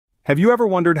Have you ever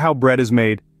wondered how bread is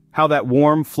made? How that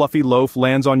warm, fluffy loaf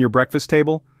lands on your breakfast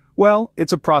table? Well,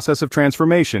 it's a process of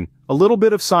transformation, a little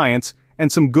bit of science,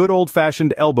 and some good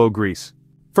old-fashioned elbow grease.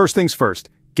 First things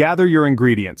first, gather your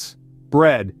ingredients.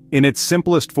 Bread, in its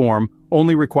simplest form,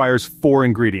 only requires 4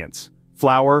 ingredients: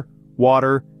 flour,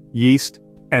 water, yeast,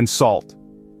 and salt.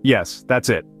 Yes, that's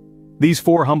it. These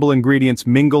 4 humble ingredients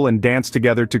mingle and dance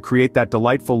together to create that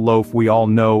delightful loaf we all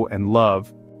know and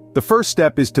love. The first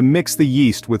step is to mix the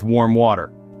yeast with warm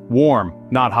water. Warm,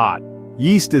 not hot.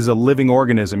 Yeast is a living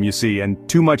organism, you see, and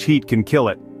too much heat can kill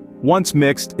it. Once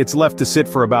mixed, it's left to sit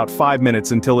for about 5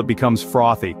 minutes until it becomes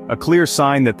frothy, a clear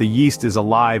sign that the yeast is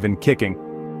alive and kicking.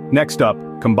 Next up,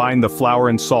 combine the flour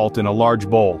and salt in a large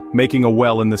bowl, making a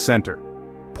well in the center.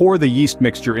 Pour the yeast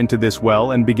mixture into this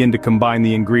well and begin to combine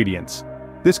the ingredients.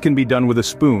 This can be done with a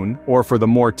spoon, or for the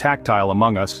more tactile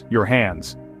among us, your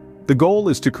hands. The goal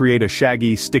is to create a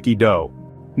shaggy, sticky dough.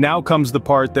 Now comes the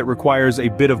part that requires a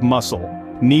bit of muscle.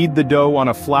 Knead the dough on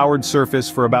a floured surface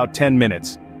for about 10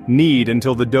 minutes. Knead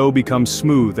until the dough becomes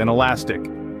smooth and elastic.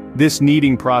 This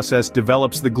kneading process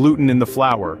develops the gluten in the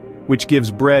flour, which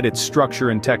gives bread its structure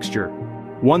and texture.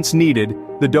 Once kneaded,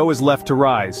 the dough is left to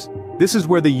rise. This is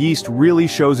where the yeast really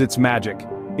shows its magic.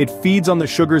 It feeds on the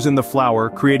sugars in the flour,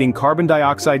 creating carbon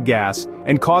dioxide gas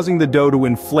and causing the dough to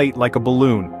inflate like a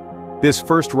balloon. This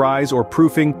first rise or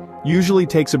proofing usually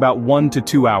takes about 1 to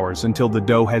 2 hours until the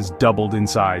dough has doubled in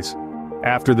size.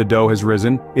 After the dough has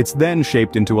risen, it's then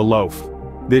shaped into a loaf.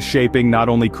 This shaping not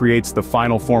only creates the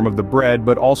final form of the bread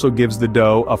but also gives the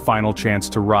dough a final chance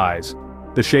to rise.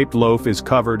 The shaped loaf is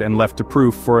covered and left to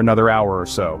proof for another hour or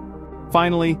so.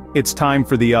 Finally, it's time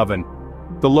for the oven.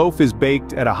 The loaf is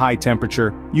baked at a high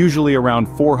temperature, usually around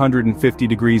 450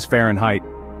 degrees Fahrenheit.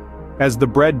 As the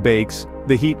bread bakes,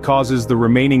 the heat causes the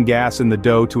remaining gas in the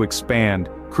dough to expand,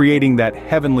 creating that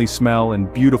heavenly smell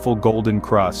and beautiful golden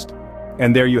crust.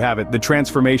 And there you have it, the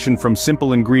transformation from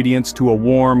simple ingredients to a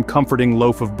warm, comforting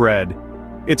loaf of bread.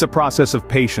 It's a process of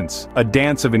patience, a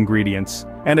dance of ingredients,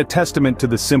 and a testament to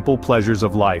the simple pleasures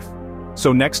of life.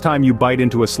 So next time you bite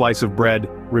into a slice of bread,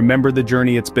 remember the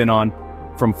journey it's been on.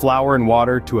 From flour and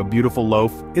water to a beautiful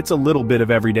loaf, it's a little bit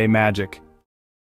of everyday magic.